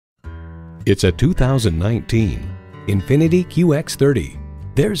It's a 2019 INFINITI QX30.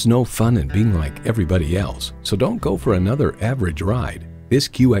 There's no fun in being like everybody else, so don't go for another average ride. This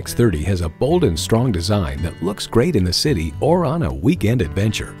QX30 has a bold and strong design that looks great in the city or on a weekend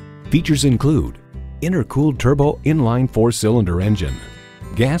adventure. Features include intercooled turbo inline 4-cylinder engine,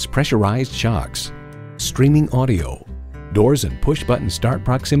 gas pressurized shocks, streaming audio, doors and push-button start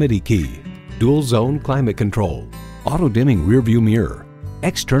proximity key, dual zone climate control, auto-dimming rearview mirror,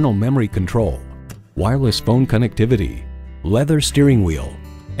 external memory control, wireless phone connectivity, leather steering wheel,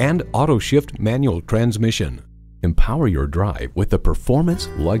 and auto-shift manual transmission. Empower your drive with the performance,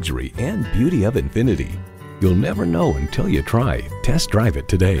 luxury, and beauty of Infiniti. You'll never know until you try. Test drive it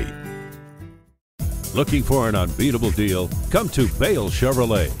today. Looking for an unbeatable deal? Come to Bale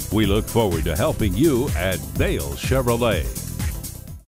Chevrolet. We look forward to helping you at Bale Chevrolet.